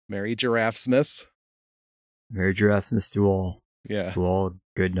Merry Giraffesmas. Merry Giraffesmas to all. Yeah. To all,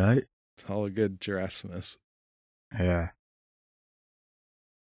 good night. It's all a good Giraffesmas. Yeah.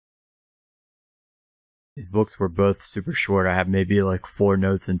 These books were both super short. I have maybe like 4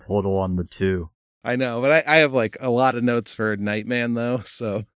 notes in total on the 2. I know, but I have like a lot of notes for Nightman though,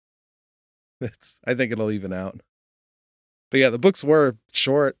 so I think it'll even out. But yeah, the books were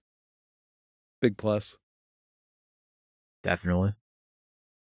short. Big plus. Definitely.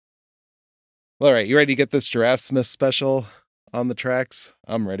 All right, you ready to get this Giraffesmas special on the tracks?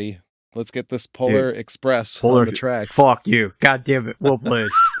 I'm ready. Let's get this Polar Express on the tracks. Fuck you. God damn it. Well played.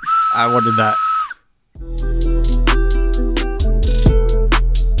 I wanted that.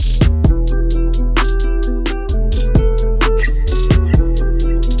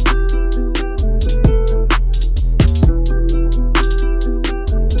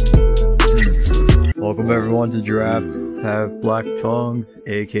 Welcome everyone to Giraffes Have Black Tongues,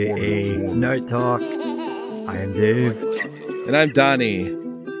 aka Night Talk. I am Dave. And I'm Donnie.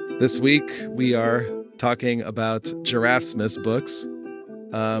 This week we are talking about Giraffesmas books.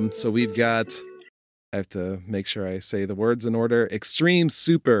 So we've got, I have to make sure I say the words in order, Extreme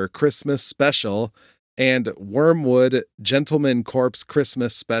Super Christmas Special and Wormwood Gentleman Corpse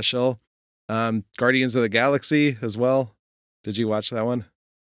Christmas Special. Guardians of the Galaxy as well. Did you watch that one?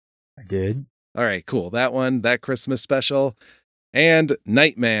 I did. All right, cool. That one, that Christmas special, and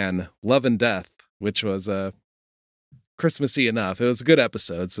Nightman, Love and Death, which was Christmassy enough. It was a good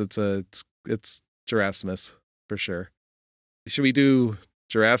episode. So it's Giraffesmas for sure. Should we do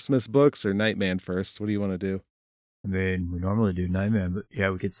Giraffesmas books or Nightman first? What do you want to do? I mean, we normally do Nightman, but yeah,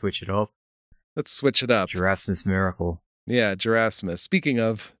 we could switch it up. Let's switch it up. Giraffesmas Miracle. Yeah, Giraffesmas. Speaking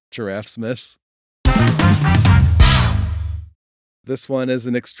of Giraffesmas, this one is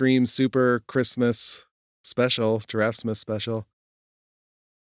an Extreme Super Christmas special, Giraffesmas special.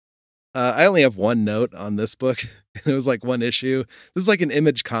 I only have one note on this book. It was like one issue. This is like an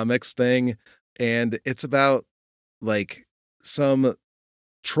Image Comics thing, and it's about like some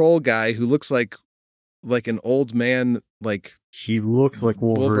troll guy who looks like an old man. Like he looks like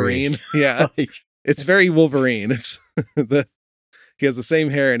Wolverine. Yeah, it's very Wolverine. It's he has the same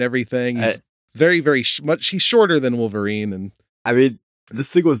hair and everything. He's very much. He's shorter than Wolverine, and I mean,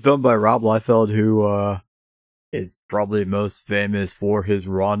 this thing was done by Rob Liefeld, who is probably most famous for his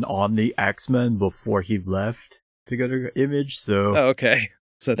run on the X-Men before he left to go to Image. So, okay,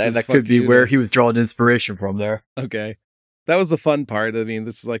 so that could be where he was drawing inspiration from there. Okay, that was the fun part. I mean,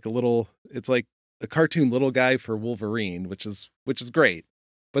 this is like it's like a cartoon little guy for Wolverine, which is great.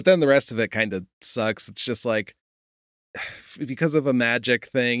 But then the rest of it kind of sucks. It's just like, because of a magic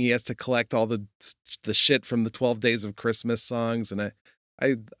thing, he has to collect all the shit from the 12 Days of Christmas songs, and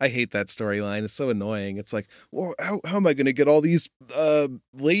I hate that storyline. It's so annoying. It's like, well, how am I going to get all these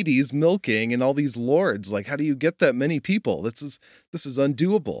ladies milking and all these lords? Like, how do you get that many people? This is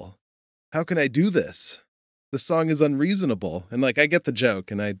undoable. How can I do this? The song is unreasonable. And like, I get the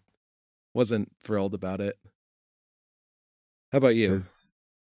joke, and I wasn't thrilled about it. How about you?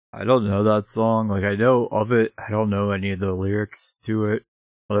 I don't know that song. Like, I know of it. I don't know any of the lyrics to it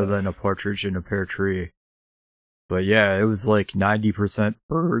other than A Partridge in a Pear Tree. But yeah, it was like 90%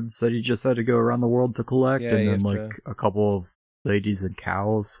 birds that he just had to go around the world to collect, and then like a couple of ladies and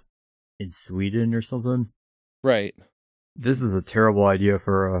cows in Sweden or something. Right. This is a terrible idea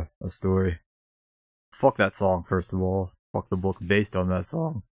for a story. Fuck that song, first of all. Fuck the book based on that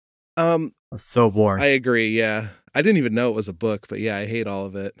song. That's so boring. I agree, yeah. I didn't even know it was a book, but yeah, I hate all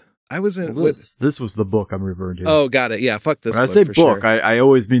of it. I was in... This was the book I'm referring to. Oh, got it. Yeah, fuck this when book. I say book, sure. I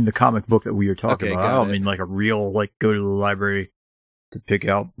always mean the comic book that we are talking about. I don't it. mean like a real, like, go to the library to pick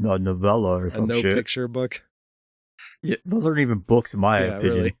out a novella or some shit. A no-picture book? Yeah, those aren't even books in my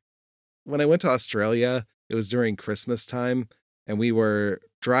opinion. Really. When I went to Australia, it was during Christmas time, and we were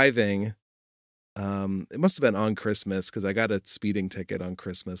driving... it must have been on Christmas, because I got a speeding ticket on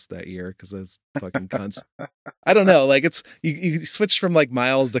Christmas that year because those fucking cunts. I don't know, like it's you switch from like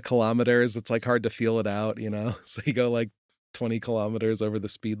miles to kilometers. It's like hard to feel it out, you know. So you go like 20 kilometers over the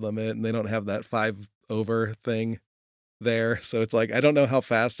speed limit, and they don't have that 5 over thing there. So it's like I don't know how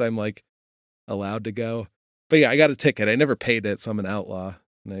fast I'm like allowed to go. But yeah, I got a ticket. I never paid it, so I'm an outlaw.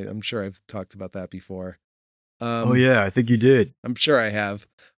 And I'm sure I've talked about that before. Oh yeah, I think you did. I'm sure I have.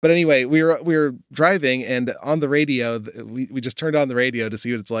 But anyway, we were driving, and on the radio, we just turned on the radio to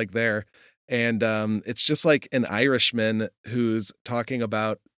see what it's like there. And it's just like an Irishman who's talking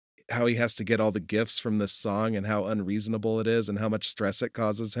about how he has to get all the gifts from this song and how unreasonable it is and how much stress it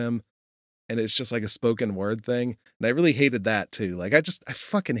causes him. And it's just like a spoken word thing. And I really hated that too. Like I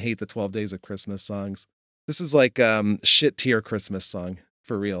fucking hate the 12 Days of Christmas songs. This is like shit tier Christmas song.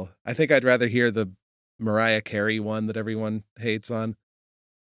 for real. I think I'd rather hear the Mariah Carey one that everyone hates on.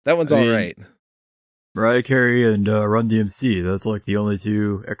 That one's all right. Mariah Carey and Run DMC, that's like the only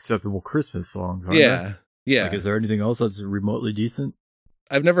two acceptable Christmas songs, aren't Yeah. they? Yeah. Like, is there anything else that's remotely decent?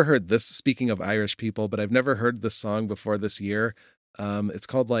 I've never heard this, speaking of Irish people, but I've never heard this song before this year. It's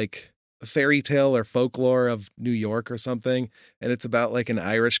called like Fairy Tale or Folklore of New York or something. And it's about like an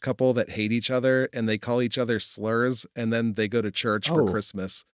Irish couple that hate each other and they call each other slurs and then they go to church for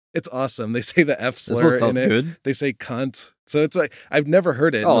Christmas. It's awesome. They say the F slur in it. Good. They say cunt. So it's like, I've never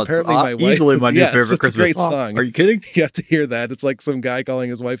heard it. Oh, apparently it's my wife, easily my new favorite it's Christmas a great song. Are you kidding? You have to hear that. It's like some guy calling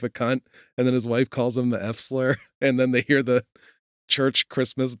his wife a cunt and then his wife calls him the F slur and then they hear the church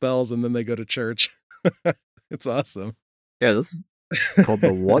Christmas bells and then they go to church. It's awesome. Yeah, this is called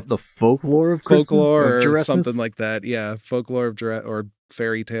the what? The Folklore of Christmas? Folklore or something like that. Yeah, Folklore of or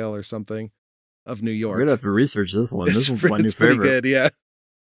Fairy Tale or something of New York. We're gonna have to research this one. This one's my new favorite. It's pretty good, yeah.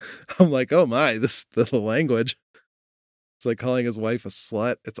 I'm like, oh my, this the language. It's like calling his wife a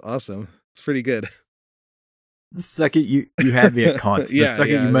slut. It's awesome. It's pretty good. The second you had me at cunt. The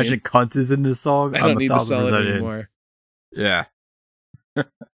second you mentioned cunt is in this song, I don't need to sell it anymore. Yeah.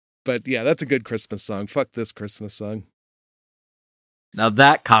 But yeah, that's a good Christmas song. Fuck this Christmas song. Now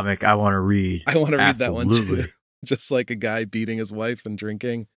that comic I want to read. I want to read that one too. Just like a guy beating his wife and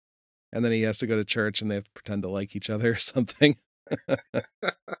drinking, and then he has to go to church and they have to pretend to like each other or something.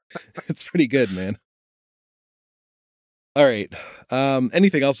 It's pretty good, man. All right.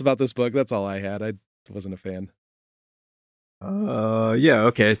 Anything else about this book? That's all I had. I wasn't a fan. Yeah,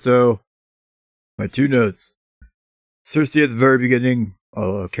 okay. So my two notes. Cersei at the very beginning,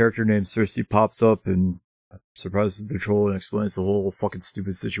 a character named Cersei pops up and surprises the troll and explains the whole fucking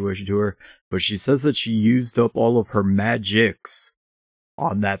stupid situation to her. But she says that she used up all of her magics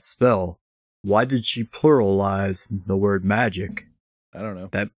on that spell. Why did she pluralize the word magic? I don't know.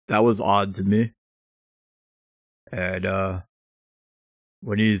 That was odd to me. And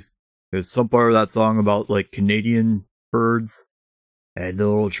when there's some part of that song about like Canadian birds and the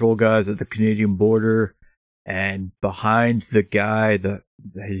little troll guys at the Canadian border, and behind the guy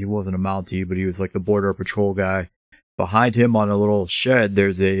he wasn't a Mountie, but he was like the border patrol guy. Behind him on a little shed,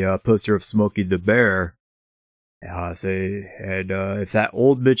 there's a poster of Smokey the Bear. If that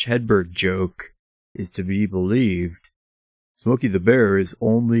old Mitch Hedberg joke is to be believed, Smokey the Bear is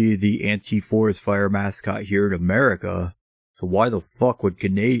only the anti-forest fire mascot here in America. So why the fuck would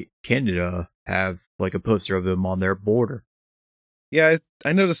Canada have like a poster of him on their border? Yeah,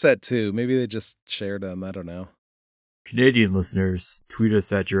 I noticed that too. Maybe they just shared them. I don't know. Canadian listeners, tweet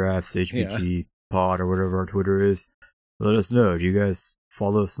us at Giraffes HBT Pod or whatever our Twitter is. Let us know. Do you guys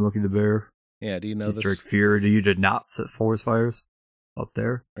follow Smokey the Bear? Yeah, do you know this? Strike fear to you to not set forest fires up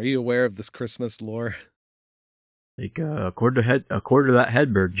there? Are you aware of this Christmas lore? Like, according to that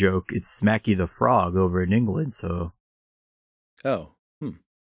Hedberg joke, it's Smacky the Frog over in England, so... Oh.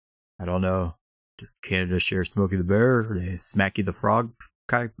 I don't know. Does Canada share Smokey the Bear? Are they Smacky the Frog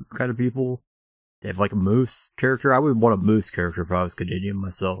kind of people? They have like a moose character? I would want a moose character if I was Canadian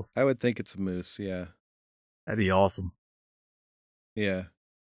myself. I would think it's a moose, yeah. That'd be awesome. Yeah.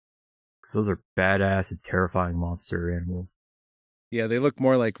 Because those are badass and terrifying monster animals. Yeah, they look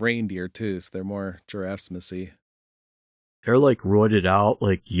more like reindeer too, so they're more Giraffes-missy. They're like roided out,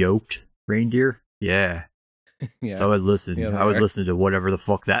 like yoked reindeer? Yeah. Yeah. So I would listen. Yeah, I would listen to whatever the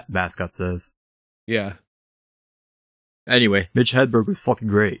fuck that mascot says. Yeah. Anyway, Mitch Hedberg was fucking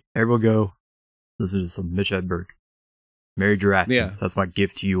great. Everyone go listen to some Mitch Hedberg. Merry Giraffes. Yeah. That's my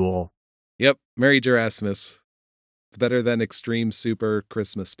gift to you all. Yep. Merry Giraffes. It's better than Extreme Super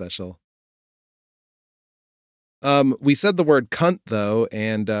Christmas Special. We said the word cunt though,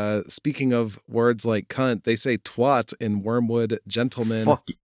 and speaking of words like cunt, they say twat in Wormwood Gentleman. Fuck.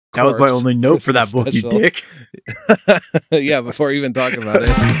 That was my only note for that book, special. You dick. Yeah, before even talking about it.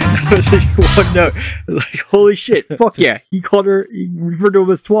 That was like one note. Like, holy shit, fuck yeah. He referred to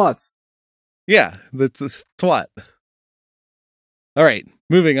him as twats. Yeah, that's a twat. All right,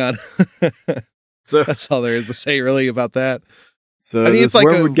 moving on. So that's all there is to say really about that. So I mean, this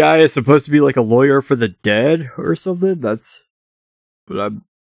Wormwood guy is supposed to be like a lawyer for the dead or something? That's the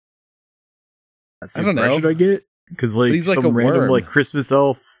impression I get. Because like some random like Christmas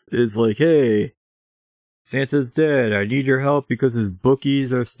elf is like, hey, Santa's dead. I need your help because his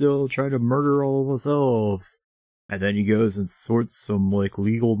bookies are still trying to murder all of us elves. And then he goes and sorts some like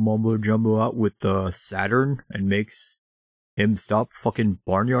legal mumbo jumbo out with Saturn and makes him stop fucking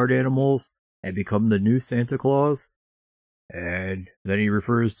barnyard animals and become the new Santa Claus. And then he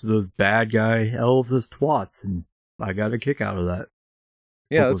refers to the bad guy elves as twats, and I got a kick out of that.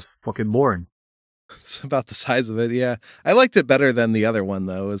 Yeah, it was fucking boring. It's about the size of it. Yeah, I liked it better than the other one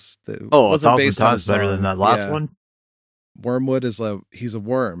though. Oh, wasn't 1,000 based on a times better than song. that last Yeah. one. Wormwood is he's a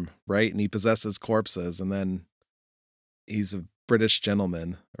worm, right? And he possesses corpses, and then he's a British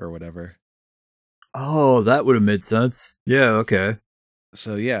gentleman or whatever. Oh, that would have made sense. Yeah, okay.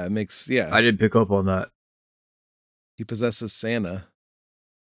 So yeah, it makes I didn't pick up on that. he possesses Santa.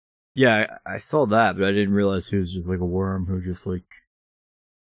 Yeah, I saw that, but I didn't realize he was just like a worm who just like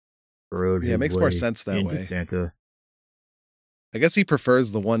burrowed Yeah, it his makes way more sense that into way. Santa. I guess he prefers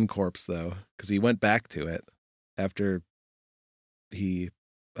the one corpse though, because he went back to it after he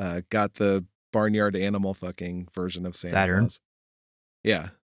got the barnyard animal fucking version of Santa Saturn. Claus. Yeah.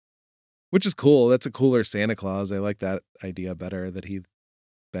 Which is cool. That's a cooler Santa Claus. I like that idea better, that he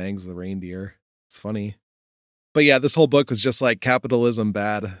bangs the reindeer. It's funny. But yeah, this whole book was just like capitalism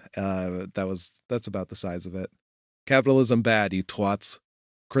bad. That's about the size of it. Capitalism bad, you twats.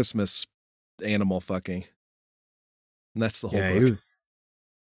 Christmas animal fucking. And that's the whole Yeah, book.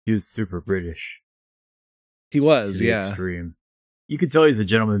 he was super British. He was, to the yeah. extreme. You could tell he's a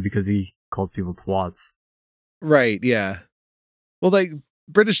gentleman because he calls people twats. Right, yeah. Well, like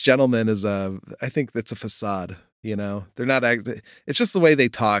British gentleman is I think it's a facade, you know. They're not it's just the way they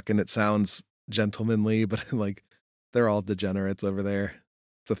talk and it sounds gentlemanly, but like they're all degenerates over there.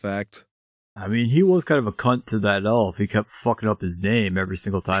 It's a fact. I mean, he was kind of a cunt to that elf. He kept fucking up his name every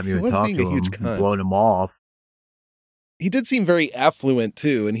single time he would was talk being to a huge him, cunt. blowing him off. He did seem very affluent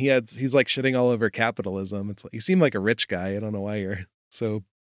too, and he's like shitting all over capitalism. It's like he seemed like a rich guy. I don't know why you're so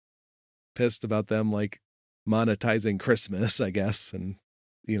pissed about them like monetizing Christmas, I guess, and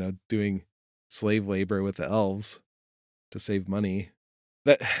you know, doing slave labor with the elves to save money.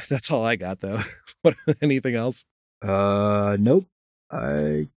 That's all I got though. What anything else? Nope.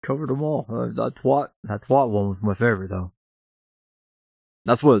 I covered them all. That twat one was my favorite though.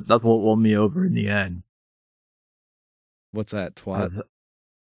 That's what won me over in the end. What's that, twat?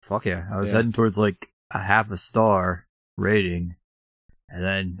 Fuck yeah. I was heading towards like a half a star rating. And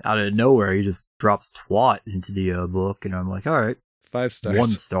then out of nowhere, he just drops twat into the book. And I'm like, all right. 5 stars. 1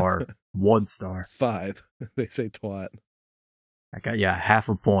 star. 1 star. 5. They say twat. I got, half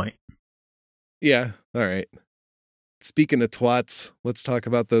a point. Yeah. All right. Speaking of twats, let's talk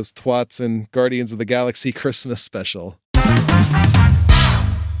about those twats in Guardians of the Galaxy Christmas special.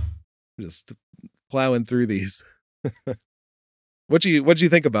 Just plowing through these. What'd you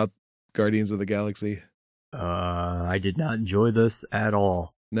think about Guardians of the Galaxy? I did not enjoy this at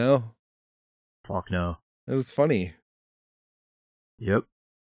all. No? Fuck no. It was funny. Yep.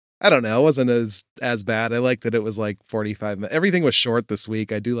 I don't know. It wasn't as bad. I liked that it was like 45 minutes. Everything was short this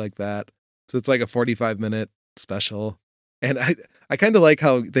week. I do like that. So it's like a 45-minute special. And I kind of like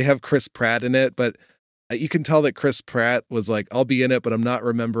how they have Chris Pratt in it, but you can tell that Chris Pratt was like, I'll be in it, but I'm not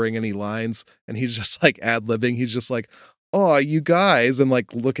remembering any lines. And he's just like ad-libbing. He's just like, oh, you guys. And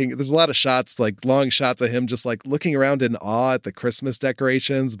like looking, there's a lot of shots, like long shots of him just like looking around in awe at the Christmas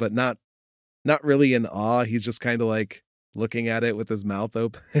decorations, but not really in awe. He's just kind of like looking at it with his mouth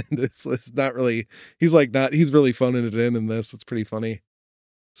open. It's not really, he's really phoning it in this. It's pretty funny.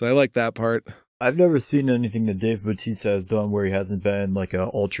 So I like that part. I've never seen anything that Dave Bautista has done where he hasn't been like a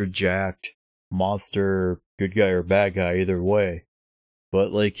ultra jacked monster, good guy or bad guy, either way.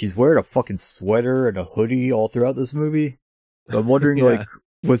 But like he's wearing a fucking sweater and a hoodie all throughout this movie. So I'm wondering like,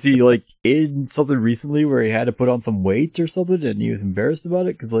 was he like in something recently where he had to put on some weight or something and he was embarrassed about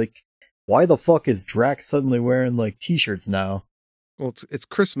it? Cause like, why the fuck is Drax suddenly wearing like t-shirts now? Well, it's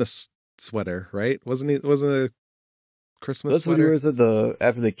Christmas sweater, right? Wasn't it a Christmas That's sweater? what he wears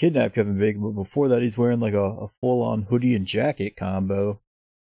after they kidnap Kevin Bacon, but before that he's wearing like a full-on hoodie and jacket combo.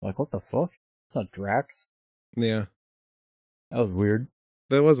 Like, what the fuck? It's not Drax. Yeah. That was weird.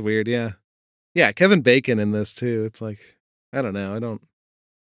 That was weird, yeah. Yeah, Kevin Bacon in this too. It's like, I don't know. I don't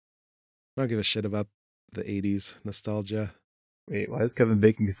give a shit about the 80s nostalgia. Wait, why is Kevin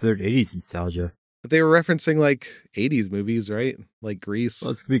Bacon considered 80s nostalgia? But they were referencing like 80s movies, right? Like Grease.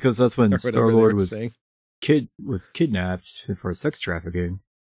 Well, it's because that's when or whatever they Star-Lord were was saying. kidnapped for sex trafficking.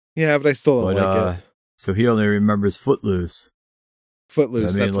 Yeah, but I still don't like it. So he only remembers Footloose.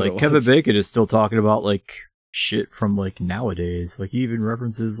 Footloose, I mean, that's like, what it Kevin was. Bacon is still talking about, like, shit from, like, nowadays. Like, he even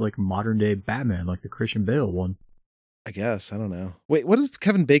references, like, modern-day Batman, like the Christian Bale one. I guess. I don't know. Wait, what has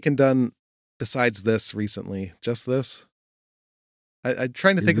Kevin Bacon done besides this recently? Just this? I'm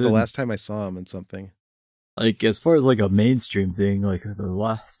trying to think of the last time I saw him in something. Like, as far as, like, a mainstream thing, like, the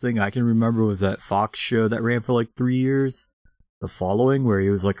last thing I can remember was that Fox show that ran for, like, 3 years. The Following, where he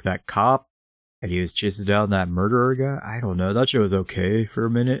was, like, that cop, and he was chasing down that murderer guy. I don't know. That show was okay for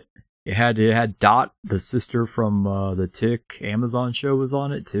a minute. It had Dot, the sister from the Tick Amazon show, was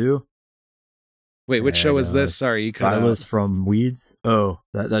on it, too. Wait, which show is this? Sorry, you cut Silas out. from Weeds. Oh,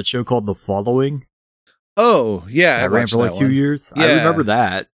 that show called The Following. Oh, yeah, I ran for like 2 years. Yeah. I remember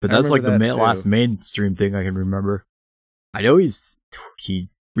that, but that's like the that last mainstream thing I can remember. I know he's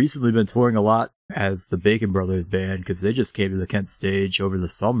recently been touring a lot as the Bacon Brothers band because they just came to the Kent stage over the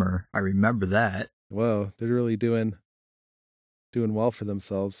summer. I remember that. Whoa, they're really doing well for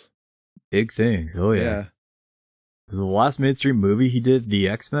themselves. Big things. Oh yeah. The last mainstream movie he did, the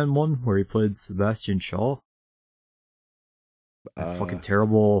X-Men one, where he played Sebastian Shaw. Fucking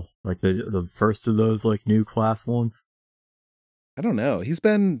terrible, like the first of those like new class ones. I don't know. He's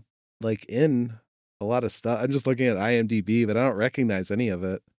been like in a lot of stuff. I'm just looking at IMDb, but I don't recognize any of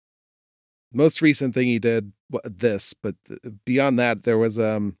it. Most recent thing he did this, but beyond that, there was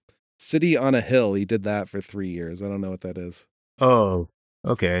City on a Hill. He did that for 3 years. I don't know what that is. Oh,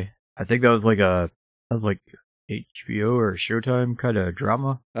 okay. I think that was like HBO or Showtime kind of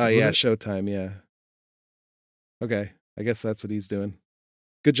drama. Oh yeah, Showtime. Yeah. Okay, I guess that's what he's doing.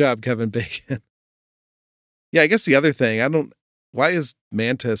 Good job, Kevin Bacon. Yeah, I guess the other thing, why is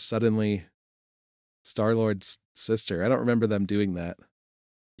Mantis suddenly Star-Lord's sister? I don't remember them doing that.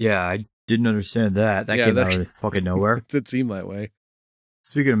 Yeah, I didn't understand that. That came out of fucking nowhere. It did seem that way.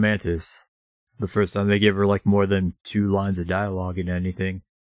 Speaking of Mantis, it's the first time they give her like more than 2 lines of dialogue in anything.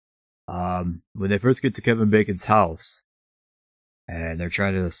 When they first get to Kevin Bacon's house and they're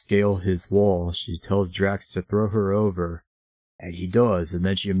trying to scale his wall, she tells Drax to throw her over, and he does, and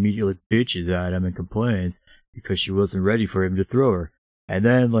then she immediately bitches at him and complains because she wasn't ready for him to throw her. And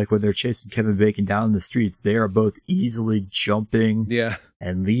then, like, when they're chasing Kevin Bacon down the streets, they are both easily jumping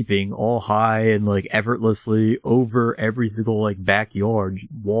and leaping all high and, like, effortlessly over every single, like, backyard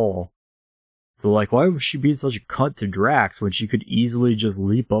wall. So, like, why was she being such a cunt to Drax when she could easily just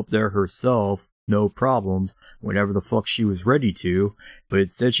leap up there herself, no problems, whenever the fuck she was ready to? But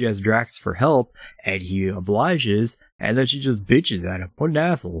instead she has Drax for help, and he obliges, and then she just bitches at him. What an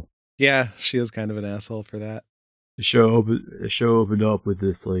asshole. Yeah, she is kind of an asshole for that. The show opened up with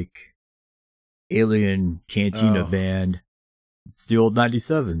this, like, alien cantina band. It's the old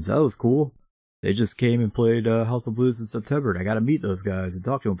 97s. That was cool. They just came and played House of Blues in September, and I got to meet those guys and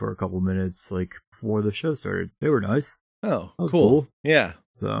talk to them for a couple minutes, like, before the show started. They were nice. Oh, that was cool. Yeah.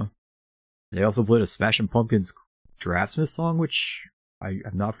 So, they also played a Smashing Pumpkins Draftsmith song, which I'm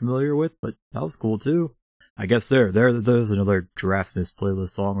not familiar with, but that was cool, too. I guess there's another Draftsmith playlist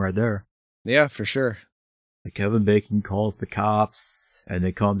song right there. Yeah, for sure. Like Kevin Bacon calls the cops, and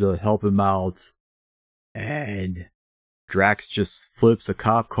they come to help him out, and Drax just flips a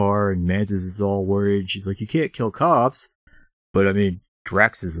cop car, and Mantis is all worried. She's like, you can't kill cops. But I mean,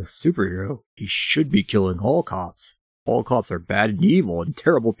 Drax is a superhero. He should be killing all cops. All cops are bad and evil and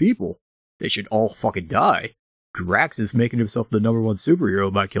terrible people. They should all fucking die. Drax is making himself the #1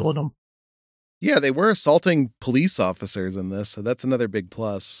 superhero by killing them. Yeah, they were assaulting police officers in this, so that's another big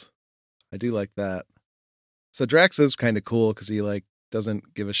plus. I do like that. So Drax is kind of cool because he, like,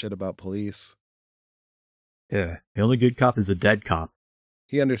 doesn't give a shit about police. Yeah, the only good cop is a dead cop.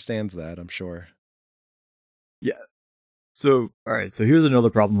 He understands that, I'm sure. Yeah. So, alright, so here's another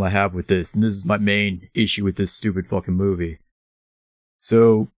problem I have with this, and this is my main issue with this stupid fucking movie.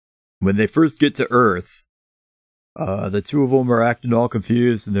 So, when they first get to Earth, the two of them are acting all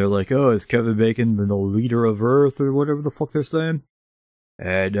confused, and they're like, oh, is Kevin Bacon the leader of Earth, or whatever the fuck they're saying?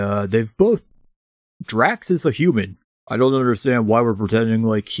 And, they've both... Drax is a human. I don't understand why we're pretending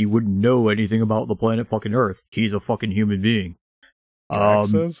like he wouldn't know anything about the planet fucking Earth. He's a fucking human being.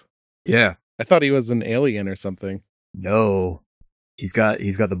 Drax is? Yeah. I thought he was an alien or something. No. He's got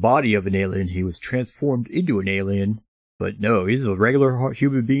the body of an alien. He was transformed into an alien. But no, he's a regular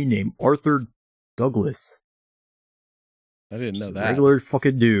human being named Arthur Douglas. I didn't know that. Regular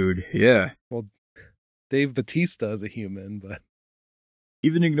fucking dude. Yeah. Well, Dave Bautista is a human, but...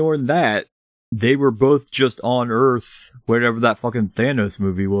 Even ignoring that, they were both just on Earth whenever that fucking Thanos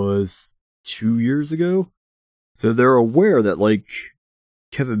movie was 2 years ago. So they're aware that, like,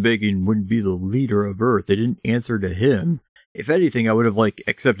 Kevin Bacon wouldn't be the leader of Earth. They didn't answer to him. If anything, I would have, like,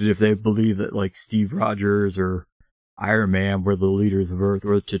 accepted if they believed that, like, Steve Rogers or Iron Man were the leaders of Earth,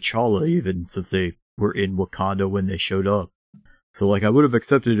 or T'Challa even, since they were in Wakanda when they showed up. So, like, I would have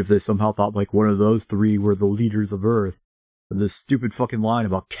accepted if they somehow thought, like, one of those three were the leaders of Earth. But this stupid fucking line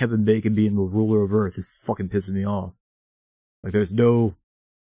about Kevin Bacon being the ruler of Earth is fucking pissing me off. Like, there's no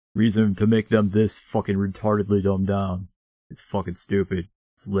reason to make them this fucking retardedly dumbed down. It's fucking stupid.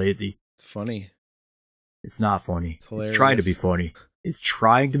 It's lazy. It's funny. It's not funny. It's trying to be funny. It's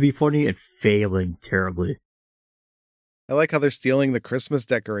trying to be funny and failing terribly. I like how they're stealing the Christmas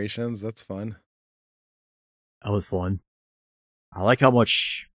decorations. That's fun. That was fun. I like how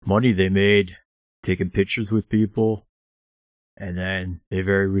much money they made taking pictures with people. And then they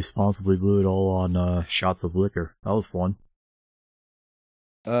very responsibly blew it all on shots of liquor. That was fun.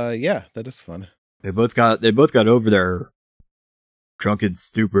 Yeah, that is fun. They both got over their drunken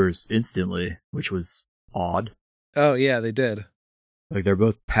stupors instantly, which was odd. Oh yeah, they did. Like they're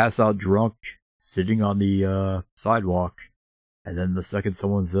both pass out drunk, sitting on the sidewalk, and then the second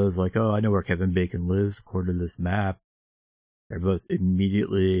someone says like, "Oh, I know where Kevin Bacon lives according to this map," they're both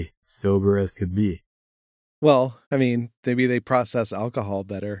immediately sober as could be. Well, I mean, maybe they process alcohol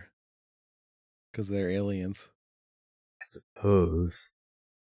better because they're aliens. I suppose.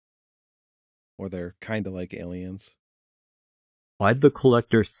 Or they're kind of like aliens. Why'd the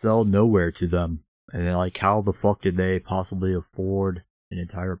collector sell nowhere to them? And then, like, how the fuck did they possibly afford an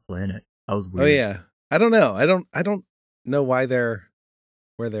entire planet? That was weird. Oh yeah, I don't know. I don't know why they're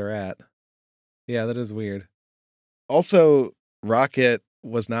where they're at. Yeah, that is weird. Also, Rocket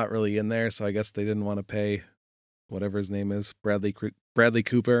was not really in there, so I guess they didn't want to pay whatever his name is, Bradley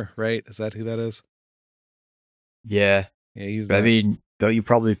Cooper, right? Is that who that is? Yeah. Yeah, he's. I mean, don't you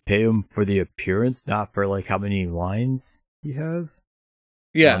probably pay him for the appearance, not for like how many lines he has?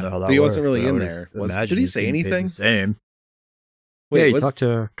 Yeah, but he wasn't really in there. Did he say anything? The same. Wait, yeah, he talked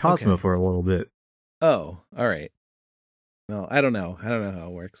to Cosmo for a little bit. Oh, all right. No, I don't know. I don't know how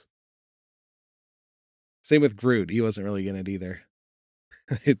it works. Same with Groot. He wasn't really in it either.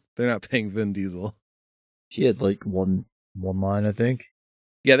 They're not paying Vin Diesel. She had like one line, I think.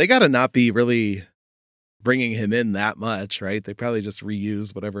 Yeah, they got to not be really bringing him in that much, right? They probably just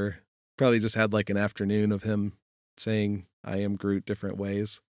reused whatever. Probably just had like an afternoon of him saying "I am Groot" different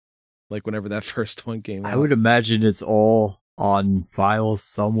ways, like whenever that first one came out. I would imagine it's all on files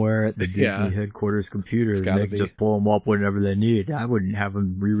somewhere at the Disney headquarters computer. They can just pull them up whenever they need. I wouldn't have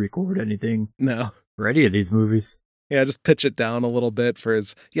them re-record anything. No. For any of these movies. Yeah, just pitch it down a little bit for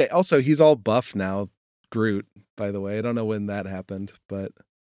his. Yeah, also he's all buff now, Groot. By the way, I don't know when that happened, but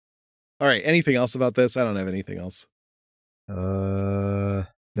all right. Anything else about this? I don't have anything else.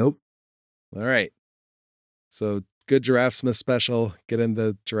 Nope. All right. So good Giraffe Smith special. Get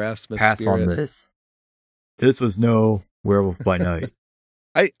into Giraffe Smith Pass spirit. on this. This was no Werewolf by Night.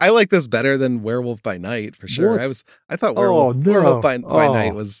 I like this better than Werewolf by Night for sure. What? I thought Werewolf by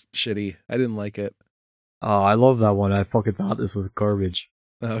Night was shitty. I didn't like it. Oh, I love that one. I fucking thought this was garbage.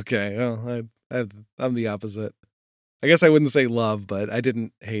 Okay, well, I'm the opposite. I guess I wouldn't say love, but I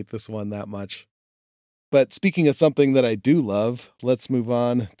didn't hate this one that much. But speaking of something that I do love, let's move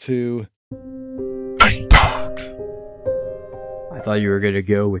on to Night Talk. I thought you were going to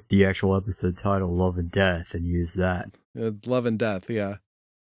go with the actual episode title, Love and Death, and use that. Love and Death, yeah.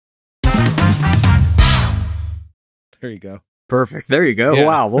 There you go. Perfect. There you go. Yeah.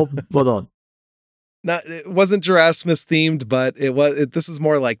 Wow. Well done. It wasn't Giraffe Smith themed, but this is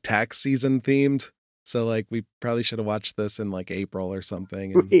more like tax season themed. So like we probably should have watched this in like April or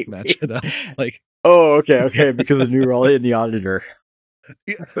something and match it up. Like, oh, okay, because of New Raleigh and the Auditor.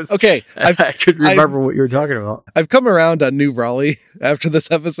 Okay, I could remember what you were talking about. I've come around on New Raleigh after this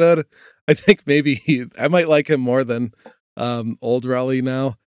episode. I think maybe I might like him more than old Raleigh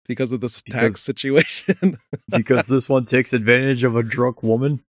now because of this tax situation. Because this one takes advantage of a drunk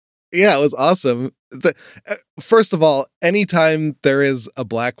woman. Yeah, it was awesome. First of all, anytime there is a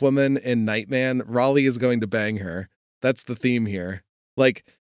black woman in Nightman, Raleigh is going to bang her. That's the theme here. Like,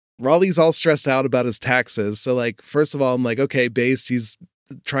 Raleigh's all stressed out about his taxes. So, like, first of all, I'm like, okay, based, he's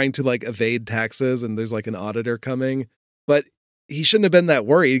trying to, like, evade taxes and there's, like, an auditor coming. But he shouldn't have been that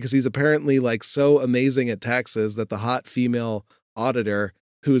worried because he's apparently, like, so amazing at taxes that the hot female auditor,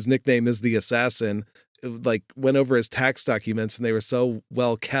 whose nickname is the Assassin, like went over his tax documents and they were so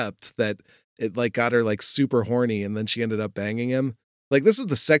well kept that it like got her like super horny and then she ended up banging him. Like this is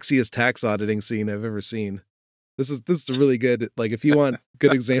the sexiest tax auditing scene I've ever seen. This is really good. Like if you want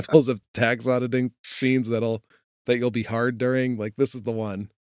good examples of tax auditing scenes that you'll be hard during, like this is the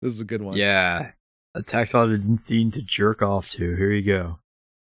one. This is a good one. Yeah. A tax auditing scene to jerk off to. Here you go.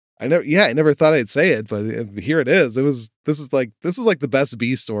 I never thought I'd say it, but here it is. This is like the best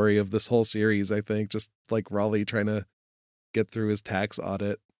B story of this whole series, I think. Just like Raleigh trying to get through his tax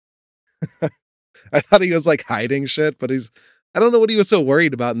audit. I thought he was like hiding shit, but I don't know what he was so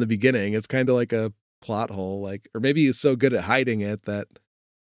worried about in the beginning. It's kind of like a plot hole, like, or maybe he's so good at hiding it that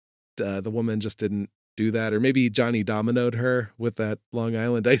the woman just didn't do that, or maybe Johnny dominoed her with that Long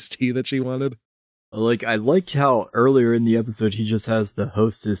Island iced tea that she wanted. Like, I liked how earlier in the episode he just has the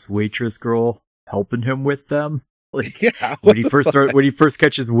hostess waitress girl helping him with them. Like, yeah, when he first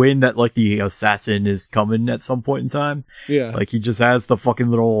catches wind that like the assassin is coming at some point in time. Yeah, like he just has the fucking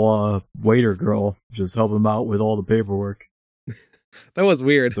little waiter girl just help him out with all the paperwork. That was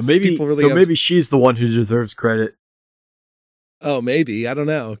weird. So maybe, People really maybe she's the one who deserves credit. Oh, maybe. I don't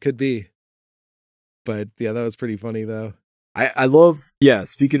know. Could be. But yeah, that was pretty funny though. I love, yeah,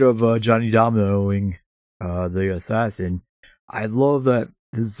 speaking of Johnny Dominoing the assassin, I love that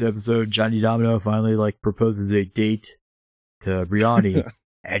this episode, Johnny Domino finally like proposes a date to Briani,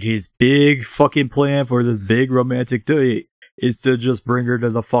 and his big fucking plan for this big romantic date is to just bring her to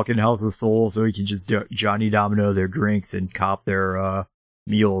the fucking House of Soul so he can just Johnny Domino their drinks and cop their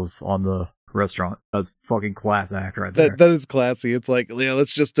meals on the restaurant. That's fucking class act right there. That is classy. It's like, yeah,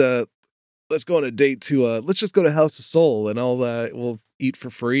 let's go on a date to let's just go to House of Soul and we'll eat for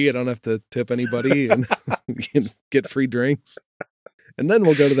free. I don't have to tip anybody and get free drinks. And then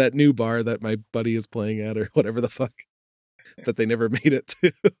we'll go to that new bar that my buddy is playing at or whatever the fuck that they never made it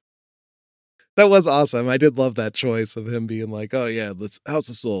to. That was awesome. I did love that choice of him being like, oh yeah, let's House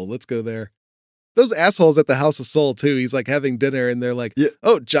of Soul. Let's go there. Those assholes at the House of Soul too. He's like having dinner and they're like,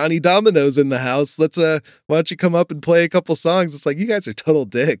 oh, Johnny Domino's in the house. Let's why don't you come up and play a couple songs? It's like, you guys are total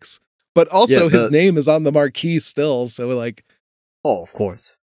dicks. But also his name is on the marquee still. So like, oh, of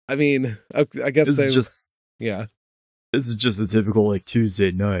course. I mean, I guess this is just a typical like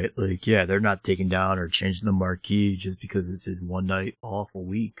Tuesday night. Like, yeah, they're not taking down or changing the marquee just because it's his one night off a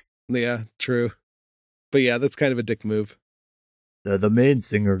week. Yeah, true. But yeah, that's kind of a dick move. The main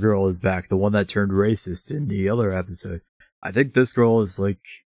singer girl is back, the one that turned racist in the other episode. I think this girl is like,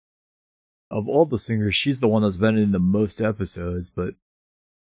 of all the singers, she's the one that's been in the most episodes, but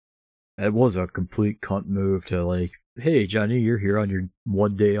it was a complete cunt move to like, hey, Johnny, you're here on your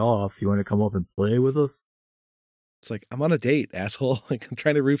one day off. You want to come up and play with us? It's like, I'm on a date, asshole. Like, I'm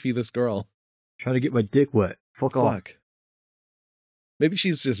trying to roofie this girl. Trying to get my dick wet. Fuck off. Maybe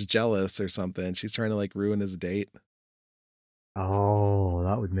she's just jealous or something. She's trying to like ruin his date. Oh,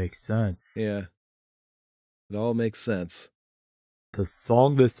 that would make sense. Yeah. It all makes sense. The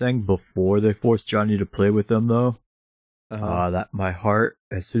song they sang before they forced Johnny to play with them, though, that My Heart,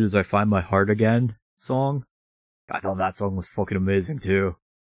 As Soon As I Find My Heart Again song, I thought that song was fucking amazing, too.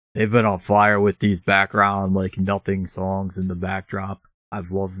 They've been on fire with these background, like, nothing songs in the backdrop.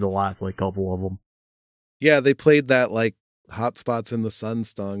 I've loved the last, like, couple of them. Yeah, they played that, like, Hot Spots in the Sun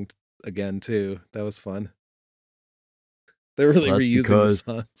song again, too. That was fun. They're really reusing the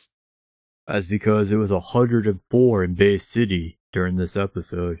songs. That's because it was 104 in Bay City during this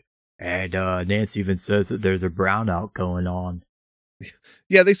episode. And Nancy even says that there's a brownout going on.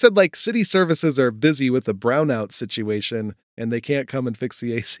 Yeah, they said like city services are busy with the brownout situation and they can't come and fix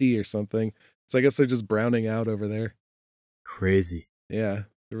the AC or something. So I guess they're just browning out over there. Crazy. Yeah,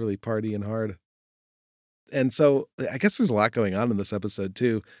 they're really partying hard. And so I guess there's a lot going on in this episode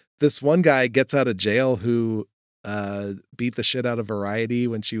too. This one guy gets out of jail who beat the shit out of Variety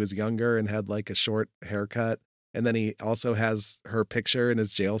when she was younger and had like a short haircut. And then he also has her picture in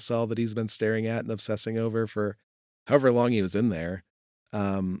his jail cell that he's been staring at and obsessing over for however long he was in there.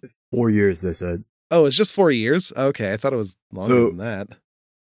 4 years, they said. Oh, it's just 4 years? Okay, I thought it was longer than that.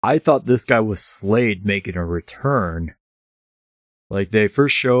 I thought this guy was Slade making a return. Like, they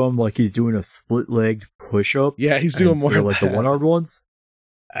first show him like he's doing a split-legged push-up. Yeah, he's doing more of like that. The one-armed ones.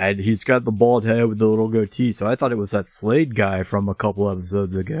 And he's got the bald head with the little goatee, so I thought it was that Slade guy from a couple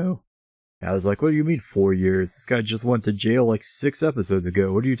episodes ago. And I was like, what do you mean 4 years? This guy just went to jail like 6 episodes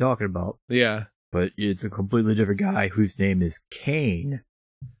ago. What are you talking about? Yeah. But it's a completely different guy whose name is Kane.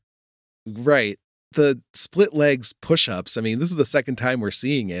 Right. The split legs push-ups. I mean, this is the second time we're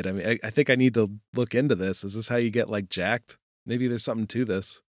seeing it. I mean, I think I need to look into this. Is this how you get like jacked? Maybe there's something to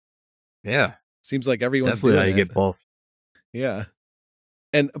this. Yeah. Seems like everyone's definitely doing how you get both. Yeah.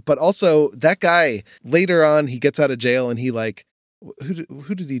 But also that guy later on, he gets out of jail and he like,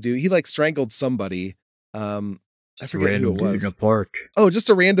 who did he do? He like strangled somebody. I forget who it was. In a park. Oh, just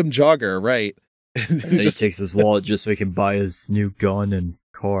a random jogger. Right. And he takes his wallet just so he can buy his new gun and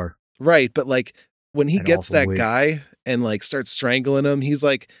car. Right. But like when he gets that guy and like starts strangling him, he's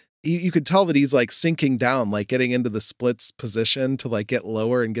like, you could tell that he's like sinking down, like getting into the splits position to like get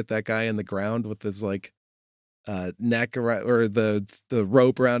lower and get that guy in the ground with his like neck around, or the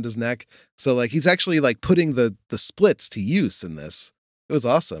rope around his neck. So like he's actually like putting the splits to use in this. It was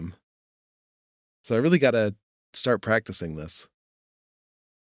awesome. So I really got to start practicing this.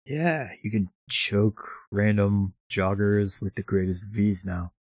 Yeah, you can choke random joggers with the greatest V's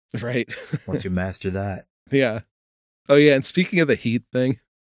now. Right. Once you master that. Yeah. Oh yeah, and speaking of the heat thing,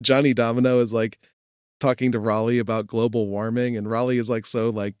 Johnny Domino is like talking to Raleigh about global warming, and Raleigh is like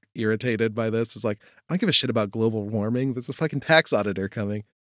so like irritated by this. It's like, I don't give a shit about global warming. There's a fucking tax auditor coming.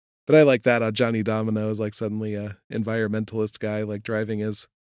 But I like that Johnny Domino is like suddenly a environmentalist guy, like driving his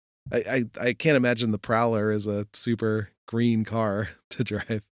I can't imagine the Prowler is a super green car to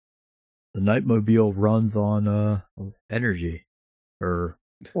drive. The Nightmobile runs on energy or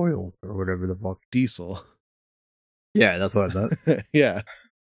oil or whatever the fuck. Diesel. Yeah, that's what I meant. Yeah.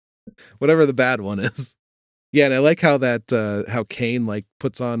 Whatever the bad one is. Yeah, and I like how that how Kane like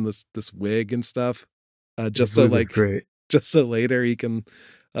puts on this wig and stuff. Just so like great. Just so later he can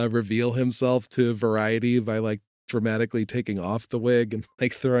reveal himself to Variety by like dramatically taking off the wig and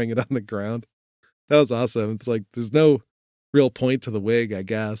like throwing it on the ground. That was awesome. It's like there's no real point to the wig, I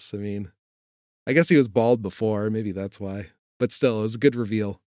guess. I mean, I guess he was bald before, maybe that's why. But still, it was a good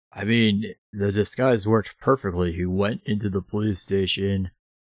reveal. I mean, the disguise worked perfectly. He went into the police station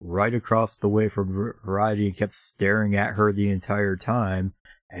right across the way from Variety and kept staring at her the entire time,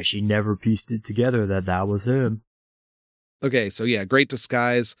 and she never pieced it together that was him. Okay, so yeah, great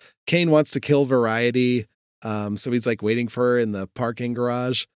disguise. Kane wants to kill Variety, so he's like waiting for her in the parking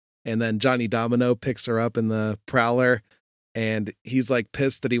garage, and then Johnny Domino picks her up in the Prowler, and he's like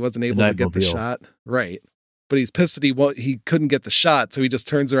pissed that he wasn't able to get the shot. Right. But he's pissed that he couldn't get the shot, so he just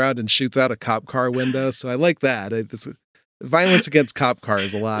turns around and shoots out a cop car window. So I like that. Violence against cop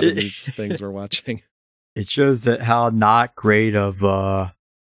cars, a lot of these things we're watching. It shows that how not great of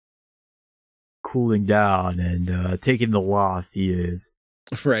cooling down and taking the loss he is.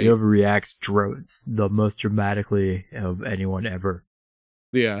 Right. He overreacts the most dramatically of anyone ever.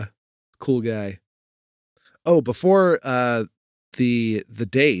 Yeah. Cool guy. Oh, before the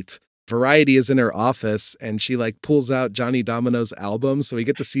date, Variety is in her office and she like pulls out Johnny Domino's album, so we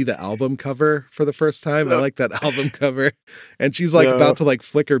get to see the album cover for the first time. I like that album cover. And she's like about to like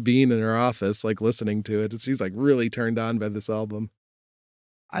flick her bean in her office, like listening to it. And she's like really turned on by this album.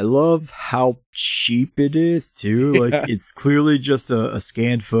 I love how cheap it is too. Like it's clearly just a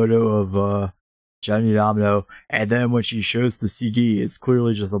scanned photo of Johnny Domino, and then when she shows the CD, it's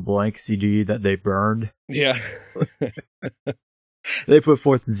clearly just a blank CD that they burned. Yeah. They put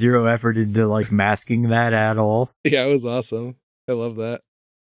forth zero effort into like masking that at all. Yeah, it was awesome. I love that.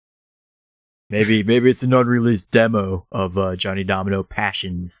 Maybe it's an unreleased demo of Johnny Domino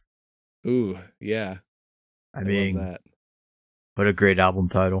Passions. Ooh, yeah. I mean, love that. What a great album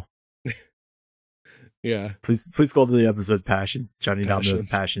title. Yeah. Please call the episode Passions. Johnny Domino's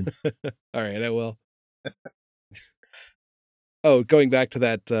Passions. All right, I will. Oh, going back to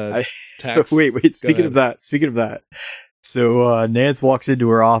that so wait, speaking of that. So Nance walks into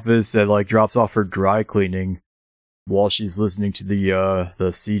her office and like drops off her dry cleaning while she's listening to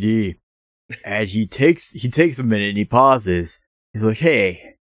the CD. And he takes a minute and he pauses. He's like,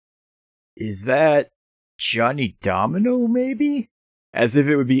 "Hey, is that Johnny Domino maybe?" As if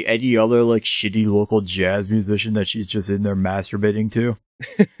it would be any other like shitty local jazz musician that she's just in there masturbating to.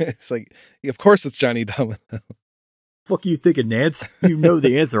 It's like, of course it's Johnny Domino. Fuck you thinking, Nance? You know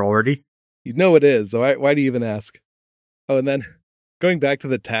the answer already. You know it is. So why do you even ask? Oh, and then going back to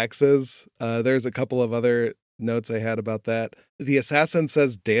the taxes, there's a couple of other notes I had about that. The assassin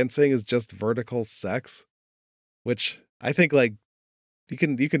says dancing is just vertical sex, which I think like you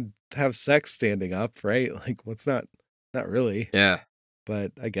can have sex standing up, right? Like what's not really. Yeah.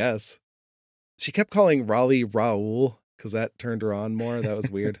 But I guess she kept calling Raleigh Raoul because that turned her on more. That was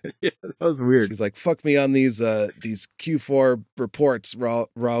weird. Yeah, that was weird. She's like, "Fuck me on these Q4 reports,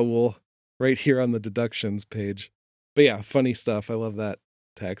 Raoul," right here on the deductions page. But yeah, funny stuff. I love that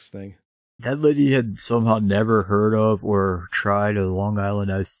text thing. That lady had somehow never heard of or tried a Long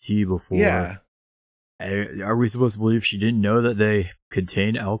Island iced tea before. Yeah. Are we supposed to believe she didn't know that they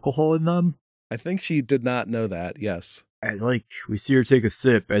contain alcohol in them? I think she did not know that. Yes. And like we see her take a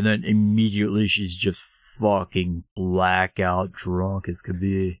sip, and then immediately she's just fucking blackout drunk as could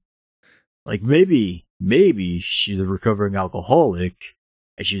be. Like maybe she's a recovering alcoholic,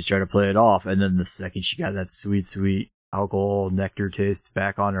 and she's trying to play it off. And then the second she got that sweet alcohol nectar taste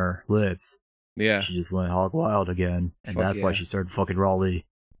back on her lips, yeah, she just went hog wild again, and that's why she started fucking Raleigh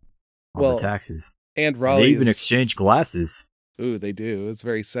on the taxes. And Raleigh, they even exchange glasses. Ooh, they do. It's a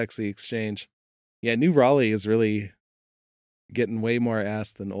very sexy exchange. Yeah, new Raleigh is really getting way more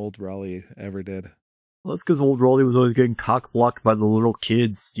ass than old Raleigh ever did. Well, that's because old Raleigh was always getting cock-blocked by the little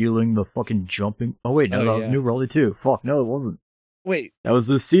kids stealing the fucking jumping. Oh, wait, no, that was new Raleigh too. Fuck, no, it wasn't. Wait. That was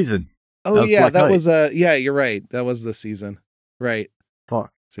this season. Oh, yeah, that was, yeah, you're right. That was this season. Right.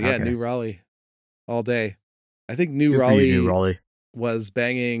 Fuck. So, yeah, new Raleigh all day. I think new Good Raleigh was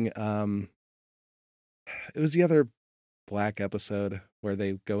banging, it was the other Black episode where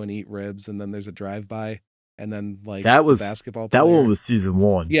they go and eat ribs and then there's a drive-by. And then, like, that was basketball player. That one was season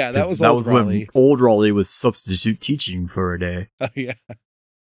 1. Yeah, that was when old Raleigh was substitute teaching for a day. Oh, yeah.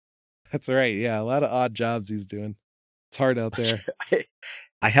 That's right. Yeah, a lot of odd jobs he's doing. It's hard out there.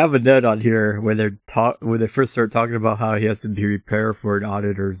 I have a note on here when when they first start talking about how he has to be prepared for an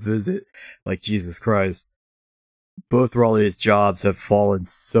auditor's visit. Like, Jesus Christ. Both Raleigh's jobs have fallen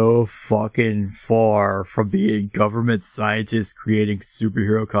so fucking far from being government scientists creating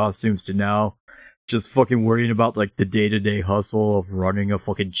superhero costumes to now just fucking worrying about like the day-to-day hustle of running a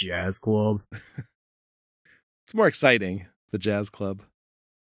fucking jazz club. It's more exciting, the jazz club.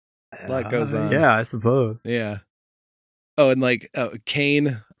 A lot goes on. Yeah, I suppose. Yeah. Oh, and like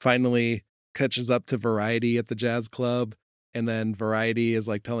Kane finally catches up to Variety at the jazz club, and then Variety is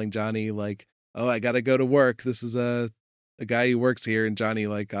like telling Johnny like, "Oh, I gotta go to work. This is a guy who works here," and Johnny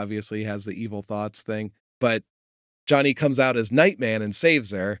like obviously has the evil thoughts thing, but Johnny comes out as Nightman and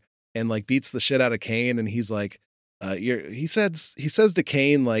saves her and like beats the shit out of Kane, and he's like, he says to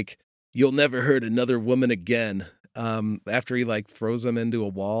Kane like, "You'll never hurt another woman again." After he like throws him into a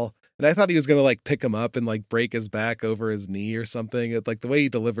wall. And I thought he was gonna like pick him up and like break his back over his knee or something. It, like the way he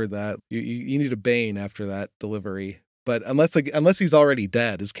delivered that, you need a Bane after that delivery. But unless he's already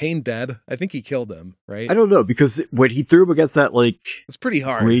dead, is Kane dead? I think he killed him, right? I don't know, because when he threw him against that like it's pretty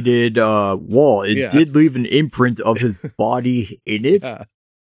hard grated wall, it did leave an imprint of his body in it. Yeah.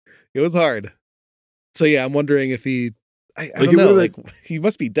 It was hard. So yeah, I'm wondering if he I don't know, like he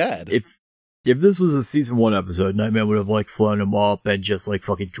must be dead. If this was a season 1 episode, Nightman would have like flown him up and just like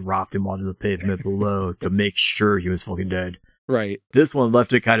fucking dropped him onto the pavement below to make sure he was fucking dead. Right. This one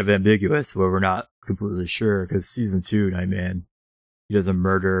left it kind of ambiguous where we're not completely sure, because season 2, Nightman, he doesn't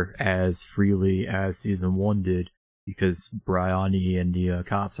murder as freely as season 1 did, because Bryony and the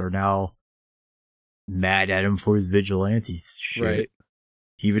cops are now mad at him for his vigilante shit. Right.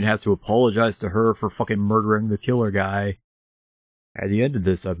 He even has to apologize to her for fucking murdering the killer guy at the end of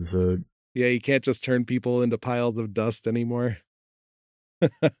this episode. Yeah, you can't just turn people into piles of dust anymore.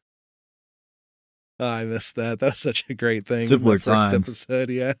 Oh, I missed that. That was such a great thing. Simpler first times. Episode,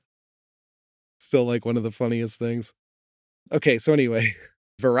 yeah. Still like one of the funniest things. Okay, so anyway,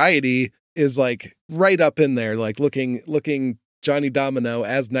 Variety is like right up in there, like looking Johnny Domino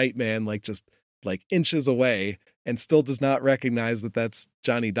as Nightman, like just like inches away, and still does not recognize that that's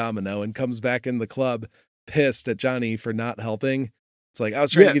Johnny Domino, and comes back in the club pissed at Johnny for not helping. It's like, I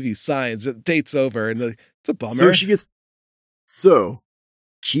was trying to give you signs. The date's over. And it's a bummer. So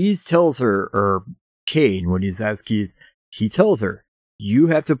Keyes tells her, or Kane, when he's asked Keyes, he tells her, you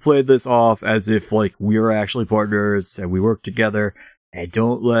have to play this off as if like we are actually partners and we work together, and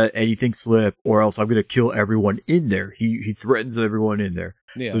don't let anything slip or else I'm going to kill everyone in there. He threatens everyone in there.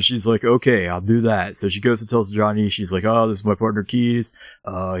 Yeah. So she's like, okay, I'll do that. So she goes and tells Johnny, she's like, oh, this is my partner Keyes.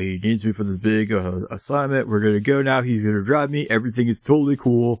 He needs me for this big assignment. We're going to go now. He's going to drive me. Everything is totally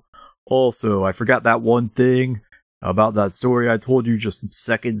cool. Also, I forgot that one thing about that story I told you just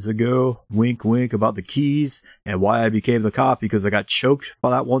seconds ago. Wink, wink, about the keys and why I became the cop, because I got choked by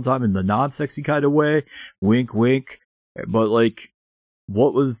that one time in the non-sexy kind of way. Wink, wink. But like,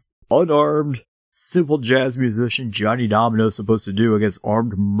 what was unarmed, simple jazz musician Johnny Domino supposed to do against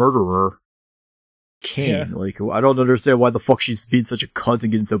armed murderer Kane? Yeah. Like, I don't understand why the fuck she's being such a cunt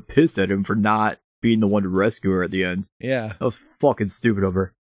and getting so pissed at him for not being the one to rescue her at the end. Yeah. That was fucking stupid of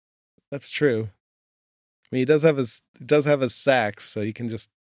her. That's true. I mean, he does have his sax, so you can just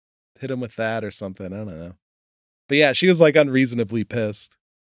hit him with that or something. I don't know. But yeah, she was like unreasonably pissed.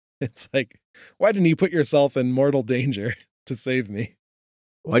 It's like, why didn't you put yourself in mortal danger to save me?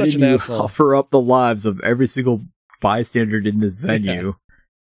 Why didn't you offer up the lives of every single bystander in this venue?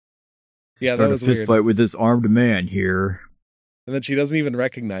 Yeah, start a fist fight with this armed man here. And then she doesn't even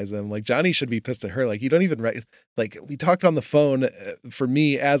recognize him. Like, Johnny should be pissed at her. Like, you don't even like, we talked on the phone for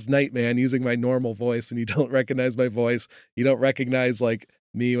me as Nightman using my normal voice, and you don't recognize my voice. You don't recognize like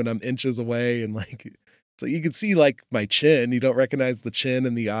me when I'm inches away, and like, so you can see like my chin. You don't recognize the chin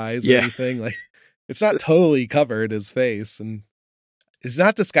and the eyes or anything. Like, it's not totally covered his face, and he's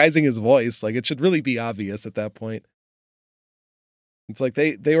not disguising his voice. Like, it should really be obvious at that point. It's like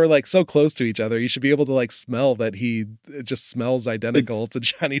they were like so close to each other. You should be able to like smell that it just smells identical to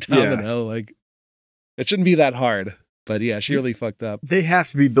Johnny Domino. Yeah. Like, it shouldn't be that hard. But yeah, she really fucked up. They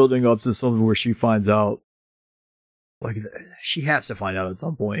have to be building up to something where she finds out. Like, she has to find out at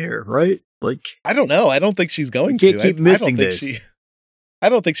some point here, right? Like, I don't know. I don't think she's going to. Keep missing this. I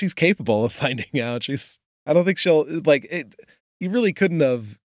don't think she's capable of finding out. I don't think she'll like it. You really couldn't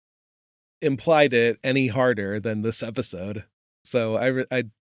have implied it any harder than this episode. So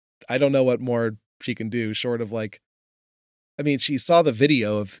I don't know what more she can do short of like, I mean, she saw the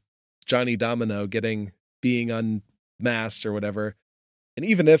video of Johnny Domino being unmasked or whatever. And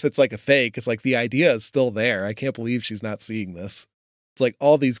even if it's like a fake, it's like the idea is still there. I can't believe she's not seeing this. It's like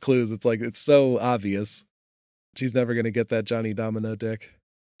all these clues. It's like, it's so obvious. She's never going to get that Johnny Domino dick.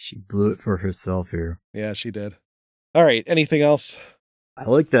 She blew it for herself here. Yeah, she did. All right. Anything else? I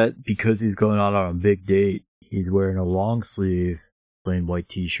like that because he's going out on a big date, he's wearing a long sleeve, plain white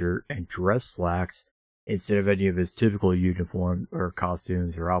t-shirt and dress slacks instead of any of his typical uniform or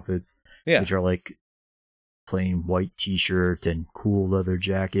costumes or outfits, which are like plain white t-shirt and cool leather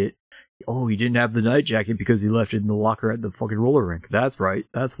jacket. Oh, he didn't have the night jacket because he left it in the locker at the fucking roller rink. That's right.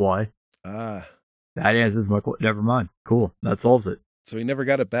 That's why. That answers my question. Never mind. Cool. That solves it. So he never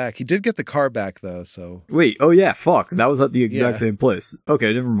got it back. He did get the car back, though, so... Wait, oh yeah, fuck. That was at the exact same place.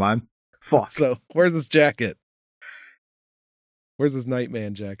 Okay, never mind. Fuck. So, where's his jacket? Where's his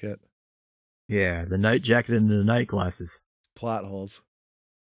Nightman jacket? Yeah, the night jacket and the night glasses. Plot holes.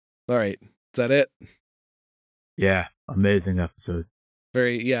 All right. Is that it? Yeah, amazing episode.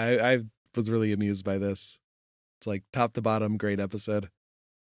 I was really amused by this. It's like top to bottom, great episode.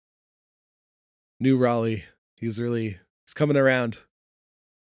 New Raleigh. He's coming around.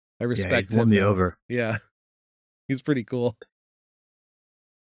 I respect him. He's won me over. Yeah. He's pretty cool.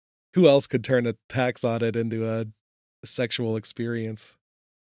 Who else could turn a tax audit into a sexual experience?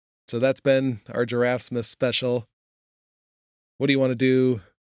 So that's been our Giraffe Smith special. What do you want to do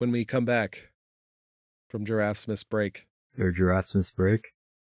when we come back from Giraffe Smith's break? Is there a Giraffe Smith's break?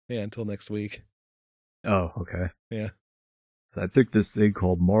 Yeah, until next week. Oh, okay. Yeah. So I think this thing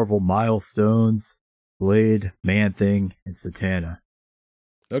called Marvel Milestones, Blade, Man-Thing, and Satana.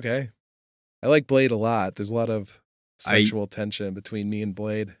 Okay. I like Blade a lot. There's a lot of sexual tension between me and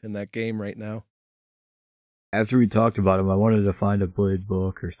Blade in that game right now. After we talked about him, I wanted to find a Blade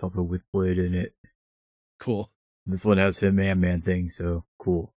book or something with Blade in it. Cool. This one has him and Man-Thing, so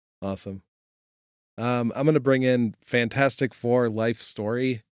cool. Awesome. I'm going to bring in Fantastic Four Life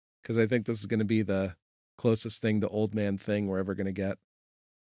Story, because I think this is going to be the closest thing to Old Man Thing we're ever going to get.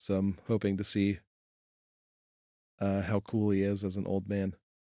 So I'm hoping to see how cool he is as an old man.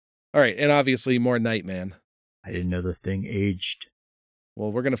 All right, and obviously more Nightman. I didn't know the thing aged.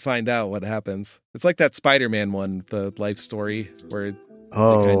 Well, we're going to find out what happens. It's like that Spider-Man one, the Life Story, where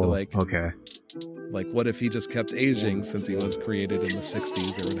kind of like, okay. Like, what if he just kept aging since he was created in the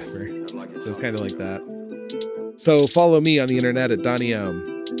 60s or whatever? So it's kind of like that. So follow me on the internet at Donnie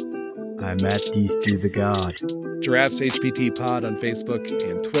Ohm. I'm at Stu the God. Giraffes HPT Pod on Facebook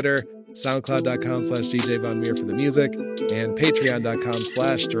and Twitter. SoundCloud.com/DJ Von Meer for the music. And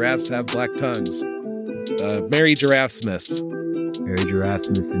Patreon.com/Giraffes Have Black Tongues. Merry Giraffe Smiths. Merry Giraffe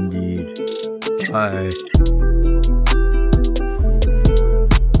Smiths indeed. Bye.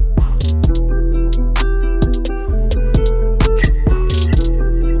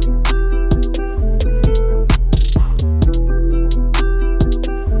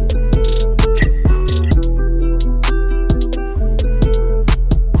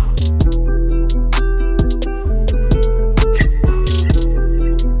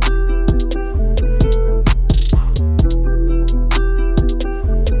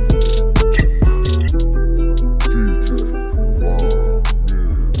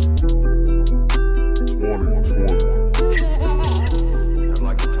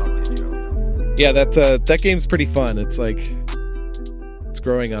 Yeah, that game's pretty fun. It's like, it's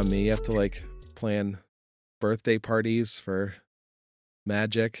growing on me. You have to like plan birthday parties for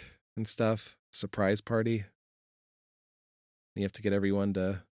Magic and stuff. Surprise party. You have to get everyone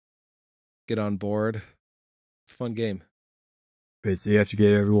to get on board. It's a fun game. Okay, so you have to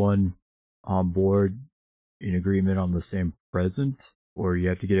get everyone on board in agreement on the same present, or you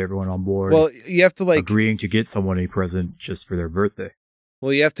have to get everyone on board. Well, you have to like agreeing to get someone a present just for their birthday.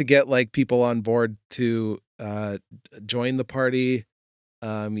 Well, you have to get like people on board to join the party.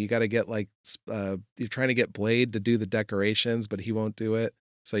 You got to get like you're trying to get Blade to do the decorations, but he won't do it.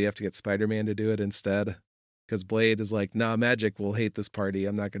 So you have to get Spider-Man to do it instead, because Blade is like, nah, Magic will hate this party.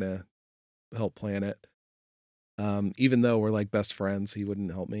 I'm not gonna help plan it. Even though we're like best friends, he wouldn't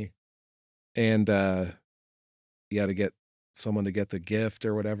help me. And you got to get someone to get the gift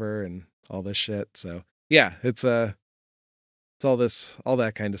or whatever, and all this shit. So yeah, it's all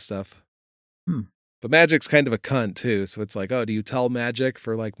that kind of stuff. But Magic's kind of a cunt too. So it's like, oh, do you tell Magic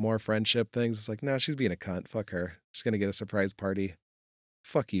for like more friendship things? It's like, no, she's being a cunt. Fuck her. She's going to get a surprise party.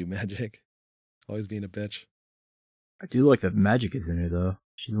 Fuck you, Magic. Always being a bitch. I do like that Magic is in it though.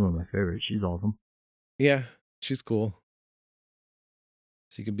 She's one of my favorites. She's awesome. Yeah, she's cool.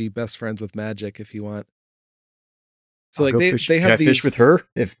 So you can be best friends with Magic if you want. So like they have Can I fish with her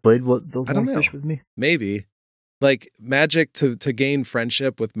if Blade doesn't want to fish with me? Maybe. Like Magic to gain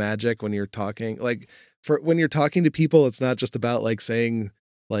friendship with Magic when you're talking, like when you're talking to people, it's not just about like saying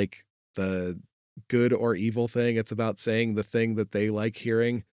like the good or evil thing. It's about saying the thing that they like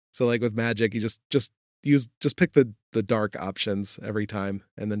hearing. So like with Magic, you just just pick the dark options every time,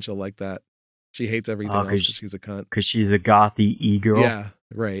 and then she'll like that. She hates everything else because she's a cunt. Because she's a gothy e-girl. Yeah,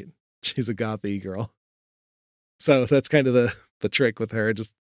 right. She's a gothy girl. So that's kind of the trick with her.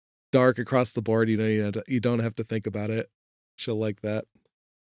 Just dark across the board. You don't have to think about it. She'll like that.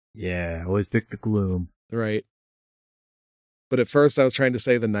 Yeah, always pick the gloom. Right. But at first I was trying to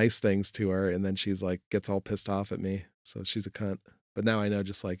say the nice things to her, and then she's like, gets all pissed off at me. So she's a cunt. But now I know,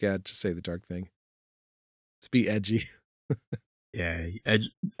 just like, yeah, just say the dark thing. Just be edgy. Yeah,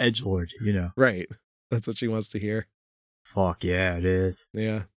 edgelord, you know. Right. That's what she wants to hear. Fuck yeah, it is.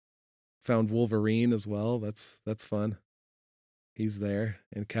 Yeah. Found Wolverine as well. That's fun. He's there.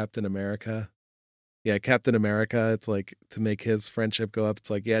 And Captain America. Yeah, Captain America, it's like to make his friendship go up.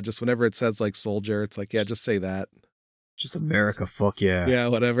 It's like, yeah, just whenever it says like soldier, it's like, yeah, just say that. Just America, fuck yeah. Yeah,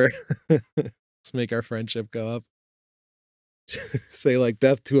 whatever. Let's make our friendship go up. Say like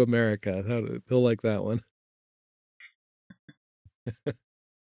death to America. He'll like that one.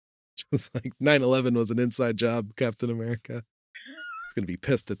 Just like 9/11 was an inside job, Captain America. He's going to be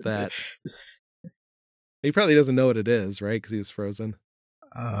pissed at that. He probably doesn't know what it is, right? Because he was frozen.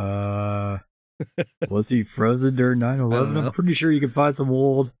 Was he frozen during 9/11? I'm pretty sure you can find some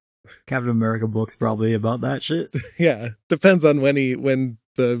old Captain America books probably about that shit. Yeah, depends on when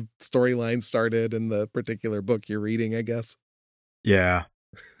the storyline started in the particular book you're reading, I guess. Yeah.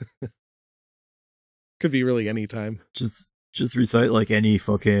 Could be really any time. Just recite like any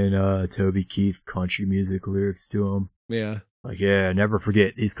fucking Toby Keith country music lyrics to him. Yeah. Like, yeah, never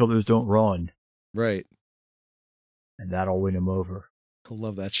forget, these colors don't run. Right. And that'll win him over. I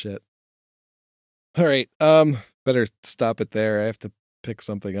love that shit. All right. Better stop it there. I have to pick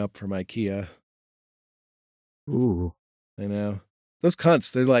something up from IKEA. Ooh. I know. Those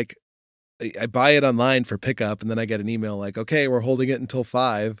cunts, they're like, I buy it online for pickup, and then I get an email like, okay, we're holding it until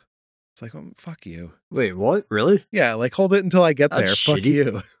 5. It's like, oh, fuck you. Wait, what? Really? Yeah, like hold it until I get there. That's Fuck shitty.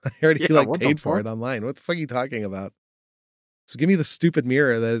 you. I already paid for fuck? it online. What the fuck are you talking about? So give me the stupid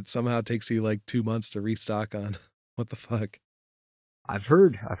mirror that it somehow takes you like 2 months to restock on. What the fuck? I've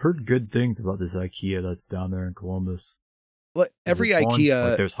heard good things about this IKEA that's down there in Columbus. Like, every IKEA,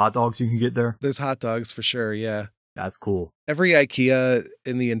 like, there's hot dogs you can get there. There's hot dogs for sure. Yeah, that's cool. Every IKEA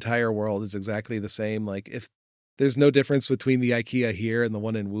in the entire world is exactly the same. Like, if there's no difference between the IKEA here and the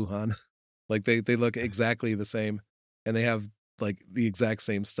one in Wuhan, like they look exactly the same, and they have like the exact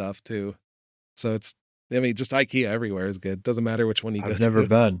same stuff too. So it's, I mean, just IKEA everywhere is good. Doesn't matter which one you go to. I've never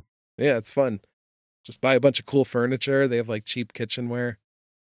been. Yeah, it's fun. Just buy a bunch of cool furniture. They have like cheap kitchenware,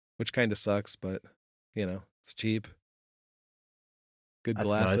 which kind of sucks, but you know, it's cheap. Good That's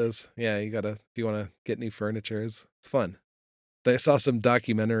glasses. Nice. Yeah, you gotta, if you want to get new furniture, it's fun. I saw some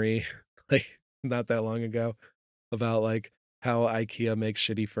documentary like not that long ago about like how IKEA makes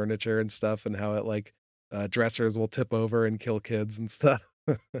shitty furniture and stuff, and how it like dressers will tip over and kill kids and stuff.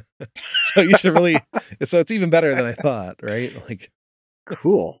 So you should really, so it's even better than I thought, right? Like,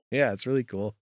 cool. Yeah, it's really cool.